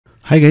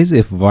Hi guys,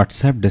 if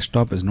WhatsApp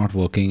desktop is not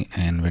working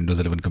in Windows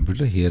 11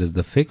 computer, here is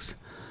the fix.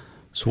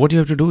 So what you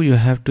have to do, you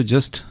have to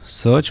just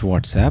search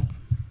WhatsApp.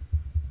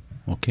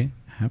 Okay,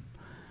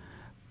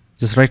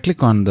 just right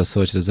click on the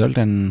search result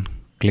and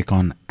click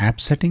on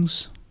app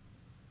settings,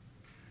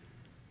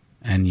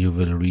 and you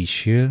will reach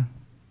here.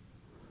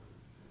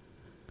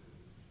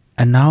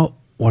 And now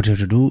what you have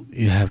to do,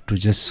 you have to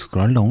just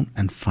scroll down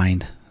and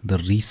find the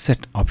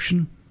reset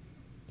option.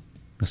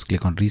 Just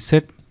click on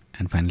reset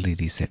and finally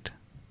reset.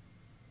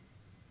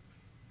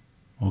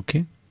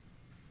 Okay,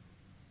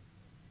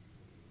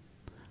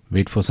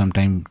 wait for some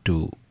time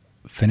to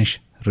finish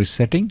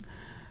resetting.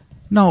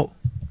 Now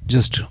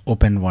just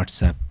open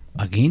WhatsApp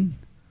again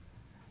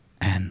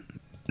and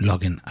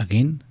log in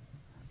again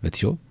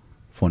with your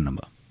phone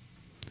number.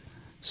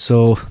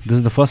 So this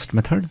is the first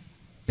method.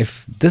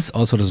 If this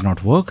also does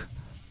not work,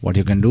 what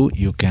you can do,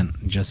 you can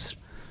just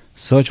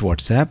search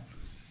WhatsApp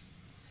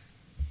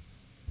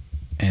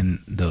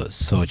in the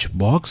search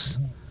box,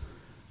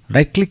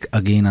 right click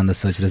again on the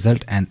search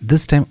result, and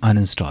this time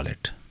uninstall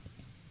it.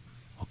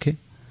 Okay,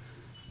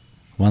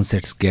 once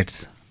it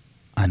gets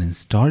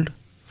uninstalled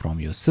from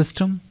your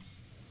system,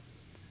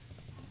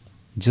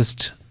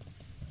 just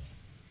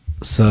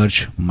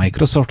search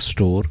Microsoft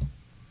Store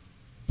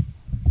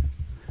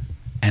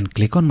and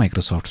click on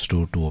Microsoft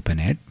Store to open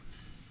it.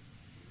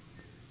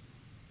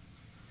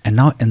 And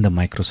now in the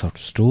Microsoft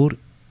Store,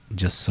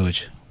 just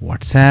search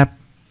WhatsApp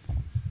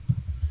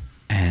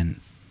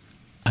and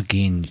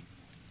again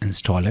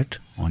install it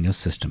on your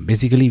system.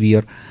 Basically we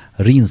are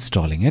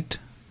reinstalling it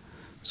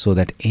so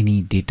that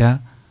any data,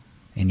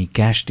 any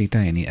cache data,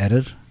 any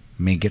error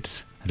may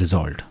get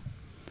resolved.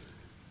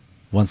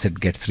 Once it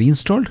gets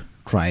reinstalled,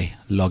 try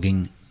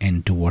logging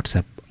into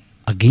WhatsApp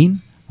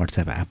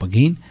app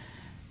again,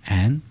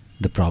 and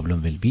the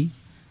problem will be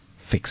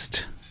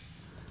fixed.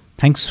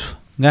 Thanks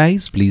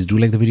guys, please do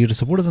like the video to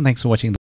support us, and thanks for watching.